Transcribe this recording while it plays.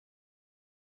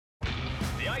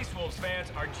Ice Wolves fans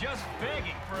are just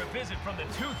begging for a visit from the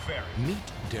Tooth Fairy. Meet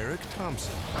Derek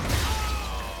Thompson.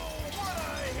 Oh,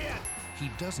 what a hit! He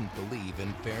doesn't believe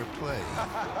in fair play.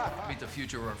 Meet the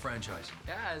future of our franchise.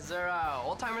 Yeah, is there a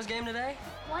old-timers game today?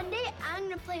 One day, I'm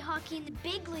gonna play hockey in the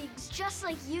big leagues, just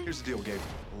like you. Here's the deal, Gabe.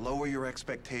 Lower your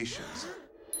expectations.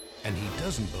 And he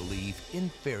doesn't believe in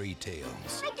fairy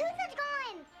tales. My tooth is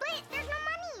gone! But there's no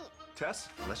money! Tess,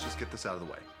 let's just get this out of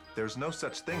the way. There's no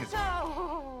such thing as...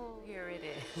 Oh, here it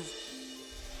is.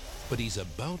 But he's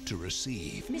about to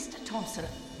receive Mr. Thompson,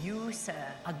 you, sir,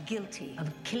 are guilty of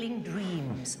killing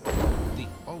dreams. the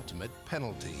ultimate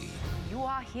penalty. You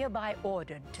are hereby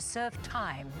ordered to serve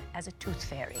time as a tooth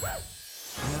fairy.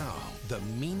 Now, the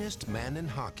meanest man in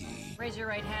hockey Raise your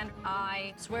right hand.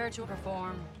 I swear to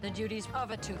perform the duties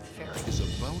of a tooth fairy. is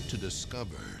about to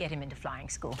discover Get him into flying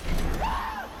school.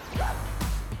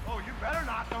 Oh, you better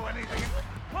not do anything.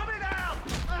 Put me down!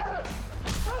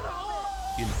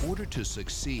 in order to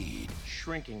succeed,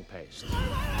 Shrinking paste.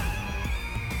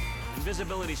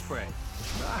 Invisibility spray.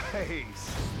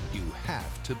 Nice! you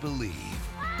have to believe.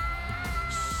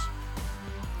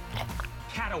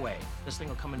 Cataway. This thing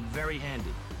will come in very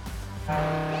handy.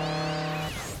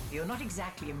 You're not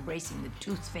exactly embracing the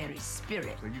tooth fairy's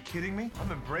spirit. Are you kidding me?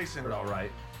 I'm embracing it, All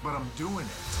right. but I'm doing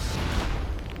it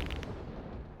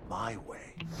my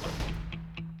way.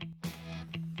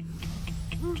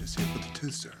 Just hit with the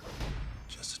tooth, sir.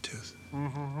 Just a tooth.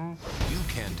 You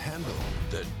can't handle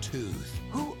the tooth.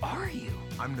 Who are you?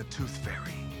 I'm the Tooth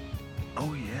Fairy.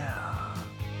 Oh, yeah.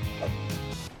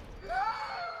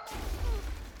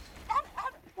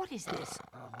 What is this?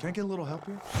 Can I get a little help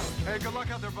here? Hey, good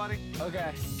luck out there, buddy.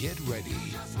 Okay. Get ready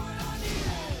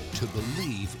to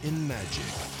believe in magic.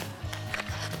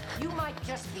 You might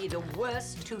just be the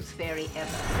worst tooth fairy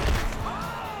ever.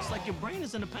 It's like your brain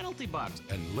is in a penalty box.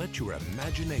 And let your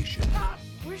imagination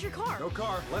Where's your car? No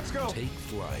car. Let's go. take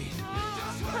flight.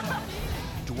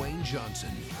 Dwayne Johnson,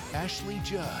 Ashley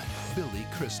Judd, Billy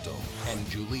Crystal, and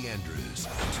Julie Andrews.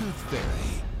 Tooth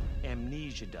Fairy.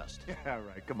 Amnesia dust. Yeah,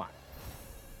 right. Come on.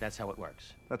 That's how it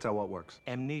works. That's how what works.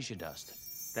 Amnesia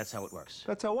dust. That's how it works.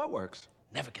 That's how what works.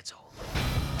 Never gets old.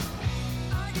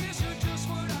 I guess you just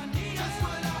want